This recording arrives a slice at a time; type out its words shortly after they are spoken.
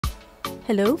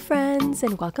Hello friends,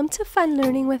 and welcome to Fun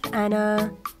Learning with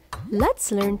Anna.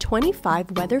 Let's learn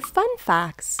 25 weather fun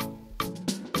facts.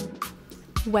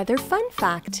 Weather fun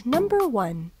fact number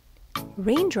 1.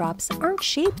 Raindrops aren't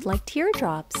shaped like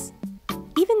teardrops.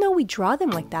 Even though we draw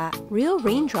them like that, real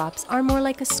raindrops are more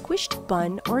like a squished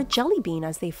bun or a jelly bean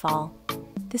as they fall.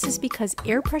 This is because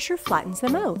air pressure flattens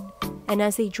them out, and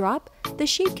as they drop, the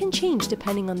shape can change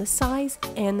depending on the size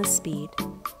and the speed.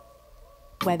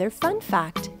 Weather fun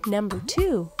fact number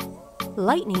 2.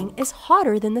 Lightning is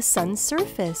hotter than the sun's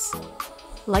surface.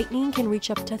 Lightning can reach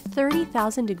up to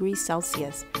 30,000 degrees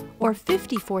Celsius or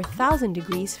 54,000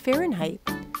 degrees Fahrenheit.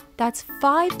 That's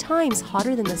 5 times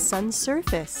hotter than the sun's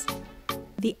surface.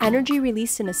 The energy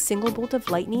released in a single bolt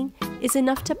of lightning is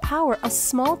enough to power a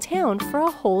small town for a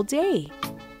whole day.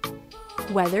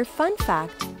 Weather fun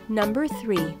fact number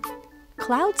 3.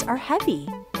 Clouds are heavy.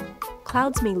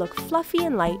 Clouds may look fluffy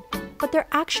and light, but they're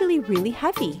actually really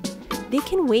heavy. They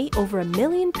can weigh over 1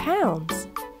 million pounds.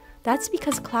 That's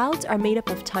because clouds are made up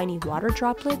of tiny water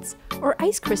droplets or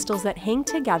ice crystals that hang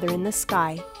together in the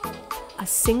sky. A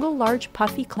single large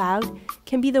puffy cloud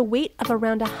can be the weight of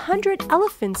around 100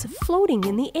 elephants floating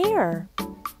in the air.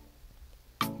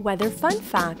 Weather fun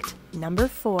fact number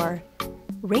 4.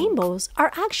 Rainbows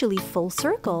are actually full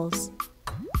circles.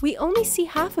 We only see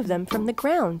half of them from the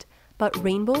ground, but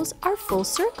rainbows are full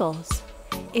circles.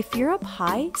 If you're up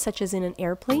high, such as in an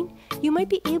airplane, you might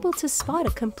be able to spot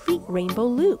a complete rainbow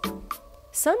loop.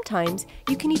 Sometimes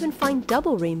you can even find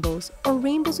double rainbows or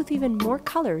rainbows with even more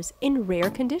colors in rare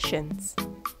conditions.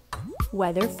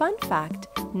 Weather fun fact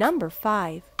number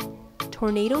 5.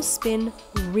 Tornadoes spin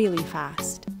really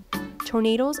fast.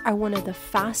 Tornadoes are one of the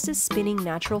fastest spinning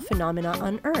natural phenomena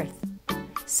on Earth.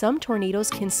 Some tornadoes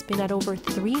can spin at over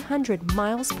 300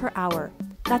 miles per hour.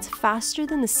 That's faster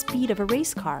than the speed of a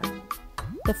race car.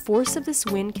 The force of this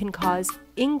wind can cause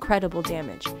incredible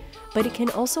damage, but it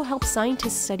can also help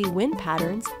scientists study wind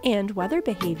patterns and weather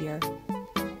behavior.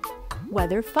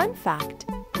 Weather fun fact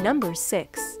number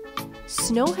 6.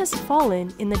 Snow has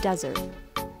fallen in the desert.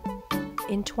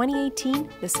 In 2018,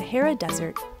 the Sahara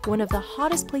Desert, one of the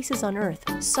hottest places on Earth,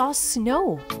 saw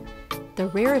snow. The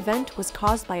rare event was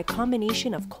caused by a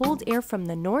combination of cold air from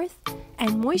the north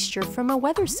and moisture from a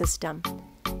weather system.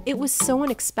 It was so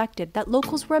unexpected that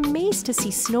locals were amazed to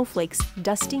see snowflakes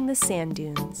dusting the sand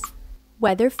dunes.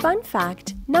 Weather fun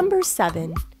fact number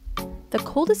 7. The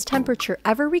coldest temperature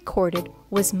ever recorded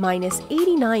was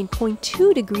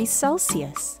 -89.2 degrees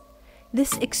Celsius.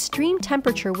 This extreme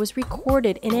temperature was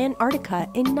recorded in Antarctica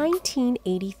in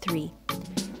 1983.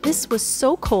 This was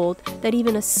so cold that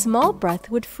even a small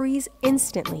breath would freeze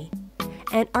instantly.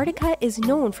 Antarctica is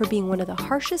known for being one of the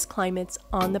harshest climates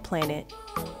on the planet.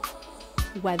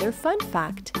 Weather fun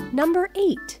fact number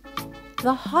 8.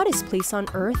 The hottest place on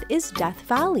Earth is Death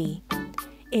Valley.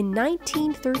 In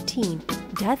 1913,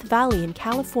 Death Valley in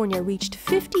California reached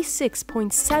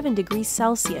 56.7 degrees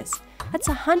Celsius. That's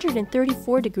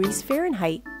 134 degrees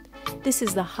Fahrenheit. This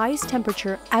is the highest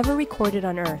temperature ever recorded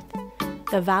on Earth.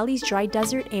 The valley's dry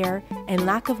desert air and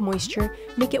lack of moisture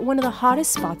make it one of the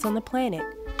hottest spots on the planet.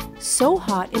 So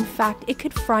hot, in fact, it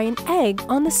could fry an egg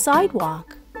on the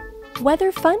sidewalk.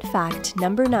 Weather fun fact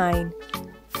number 9.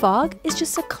 Fog is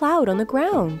just a cloud on the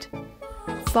ground.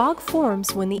 Fog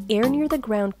forms when the air near the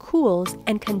ground cools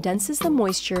and condenses the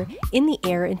moisture in the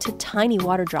air into tiny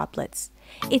water droplets.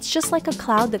 It's just like a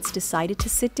cloud that's decided to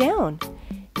sit down.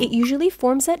 It usually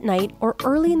forms at night or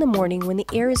early in the morning when the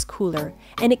air is cooler,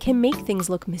 and it can make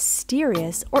things look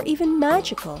mysterious or even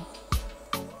magical.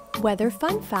 Weather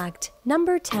fun fact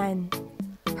number 10.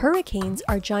 Hurricanes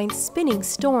are giant spinning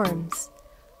storms.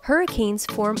 Hurricanes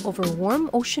form over warm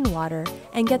ocean water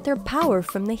and get their power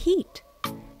from the heat.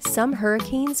 Some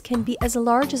hurricanes can be as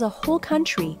large as a whole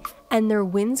country, and their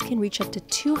winds can reach up to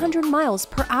 200 miles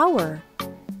per hour.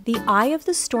 The eye of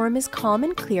the storm is calm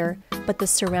and clear, but the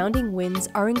surrounding winds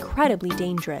are incredibly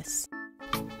dangerous.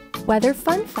 Weather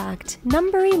fun fact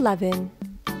number 11.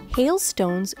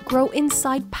 Hailstones grow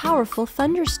inside powerful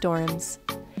thunderstorms.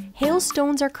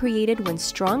 Hailstones are created when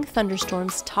strong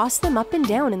thunderstorms toss them up and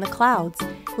down in the clouds,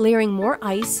 layering more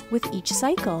ice with each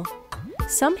cycle.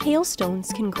 Some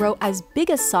hailstones can grow as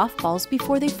big as softballs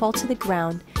before they fall to the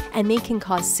ground, and they can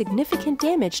cause significant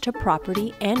damage to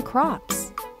property and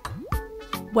crops.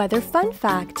 Weather fun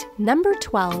fact number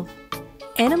 12.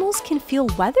 Animals can feel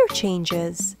weather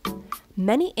changes.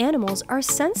 Many animals are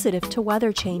sensitive to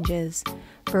weather changes.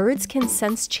 Birds can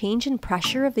sense change in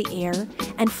pressure of the air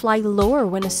and fly lower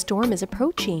when a storm is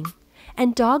approaching.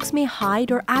 And dogs may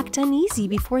hide or act uneasy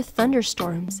before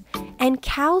thunderstorms. And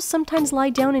cows sometimes lie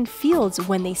down in fields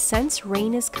when they sense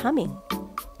rain is coming.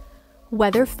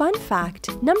 Weather fun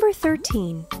fact number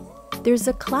 13. There's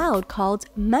a cloud called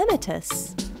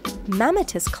mammatus.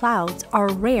 Mammatus clouds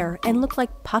are rare and look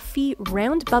like puffy,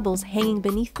 round bubbles hanging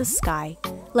beneath the sky,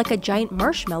 like a giant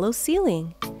marshmallow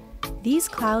ceiling. These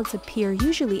clouds appear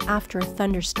usually after a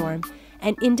thunderstorm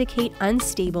and indicate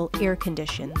unstable air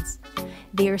conditions.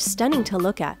 They are stunning to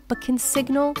look at, but can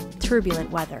signal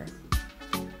turbulent weather.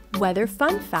 Weather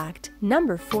fun fact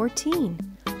number 14.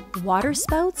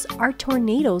 Waterspouts are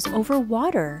tornadoes over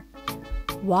water.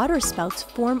 Waterspouts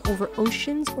form over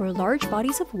oceans or large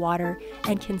bodies of water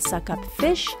and can suck up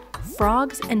fish,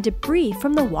 frogs, and debris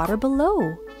from the water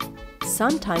below.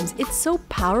 Sometimes it's so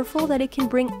powerful that it can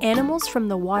bring animals from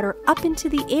the water up into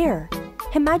the air.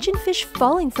 Imagine fish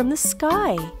falling from the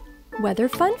sky. Weather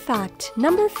fun fact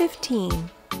number 15.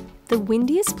 The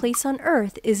windiest place on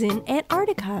Earth is in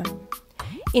Antarctica.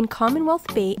 In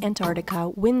Commonwealth Bay, Antarctica,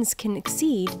 winds can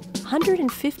exceed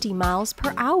 150 miles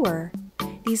per hour.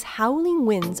 These howling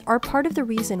winds are part of the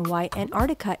reason why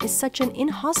Antarctica is such an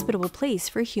inhospitable place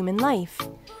for human life.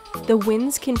 The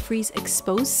winds can freeze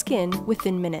exposed skin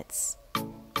within minutes.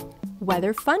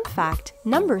 Weather fun fact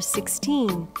number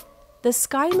 16. The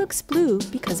sky looks blue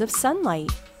because of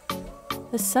sunlight.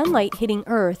 The sunlight hitting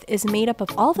Earth is made up of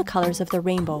all the colors of the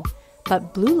rainbow,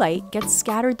 but blue light gets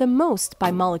scattered the most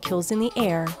by molecules in the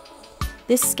air.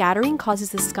 This scattering causes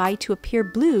the sky to appear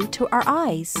blue to our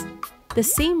eyes. The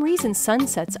same reason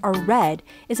sunsets are red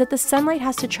is that the sunlight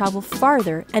has to travel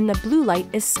farther and the blue light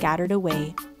is scattered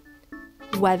away.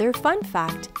 Weather fun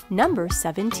fact number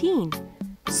 17.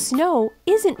 Snow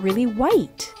isn't really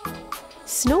white.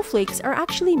 Snowflakes are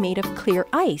actually made of clear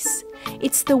ice.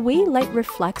 It's the way light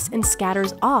reflects and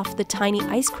scatters off the tiny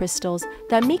ice crystals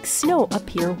that makes snow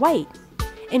appear white.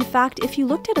 In fact, if you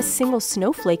looked at a single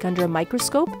snowflake under a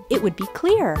microscope, it would be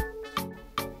clear.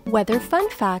 Weather fun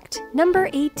fact number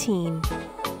 18.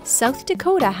 South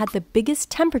Dakota had the biggest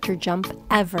temperature jump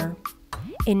ever.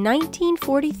 In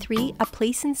 1943, a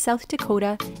place in South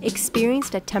Dakota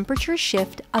experienced a temperature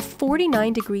shift of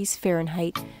 49 degrees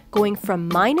Fahrenheit, going from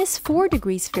 -4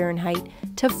 degrees Fahrenheit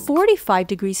to 45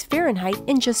 degrees Fahrenheit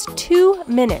in just 2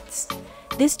 minutes.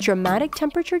 This dramatic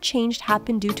temperature change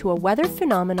happened due to a weather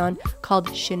phenomenon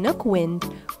called Chinook wind,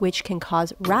 which can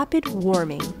cause rapid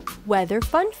warming. Weather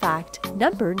fun fact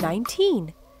number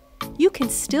 19. You can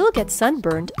still get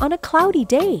sunburned on a cloudy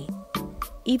day.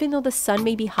 Even though the sun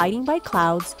may be hiding by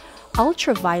clouds,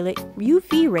 ultraviolet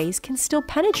UV rays can still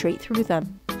penetrate through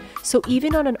them. So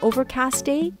even on an overcast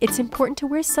day, it's important to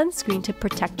wear sunscreen to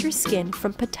protect your skin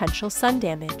from potential sun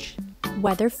damage.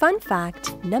 Weather fun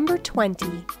fact number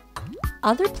 20.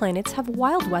 Other planets have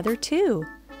wild weather too.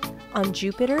 On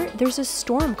Jupiter, there's a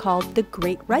storm called the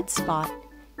Great Red Spot.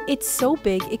 It's so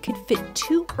big it could fit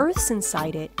 2 Earths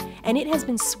inside it, and it has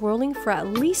been swirling for at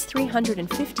least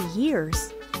 350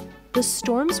 years. The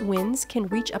storm's winds can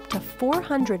reach up to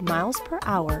 400 miles per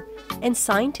hour, and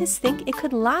scientists think it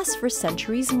could last for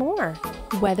centuries more.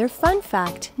 Weather fun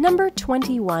fact number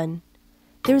 21.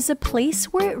 There's a place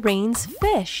where it rains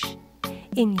fish.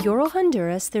 In Yoro,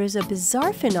 Honduras, there's a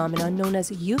bizarre phenomenon known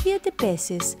as lluvia de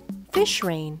peces, fish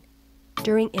rain.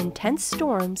 During intense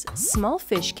storms, small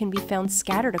fish can be found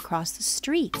scattered across the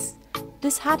streets.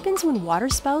 This happens when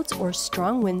waterspouts or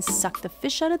strong winds suck the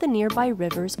fish out of the nearby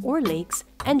rivers or lakes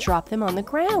and drop them on the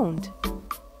ground.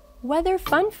 Weather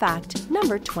fun fact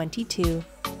number 22.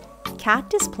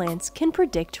 Cactus plants can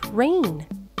predict rain.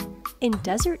 In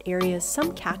desert areas,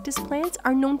 some cactus plants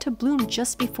are known to bloom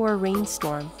just before a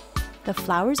rainstorm. The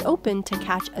flowers open to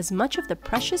catch as much of the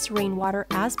precious rainwater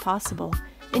as possible,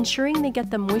 ensuring they get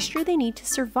the moisture they need to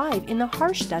survive in the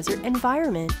harsh desert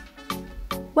environment.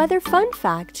 Weather fun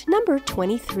fact number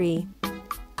 23.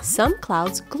 Some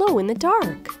clouds glow in the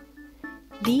dark.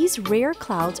 These rare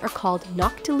clouds are called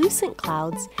noctilucent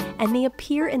clouds, and they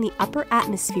appear in the upper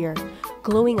atmosphere,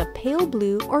 glowing a pale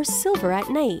blue or silver at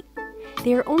night.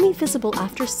 They are only visible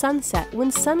after sunset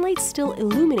when sunlight still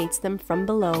illuminates them from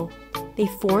below. They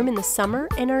form in the summer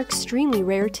and are extremely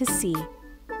rare to see.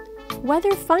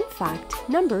 Weather fun fact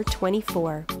number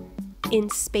 24. In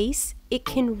space, it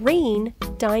can rain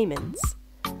diamonds.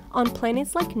 On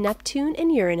planets like Neptune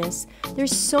and Uranus,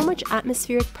 there's so much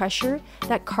atmospheric pressure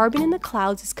that carbon in the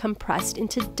clouds is compressed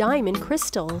into diamond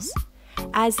crystals.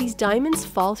 As these diamonds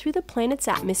fall through the planet's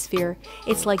atmosphere,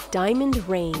 it's like diamond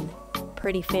rain.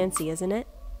 Pretty fancy, isn't it?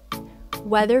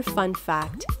 Weather fun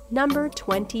fact number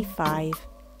 25.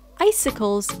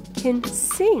 Icicles can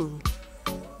sing.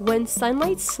 When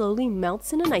sunlight slowly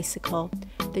melts in an icicle,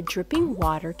 the dripping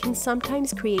water can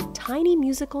sometimes create tiny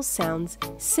musical sounds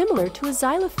similar to a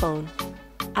xylophone.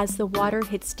 As the water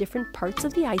hits different parts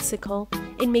of the icicle,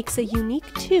 it makes a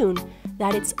unique tune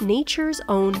that it's nature's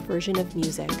own version of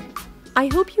music. I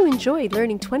hope you enjoyed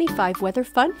learning 25 weather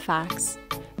fun facts.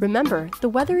 Remember, the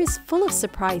weather is full of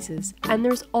surprises, and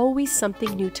there's always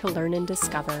something new to learn and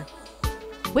discover.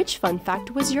 Which fun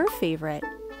fact was your favorite?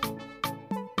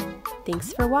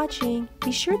 Thanks for watching.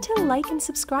 Be sure to like and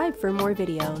subscribe for more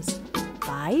videos.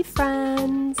 Bye,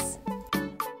 friends!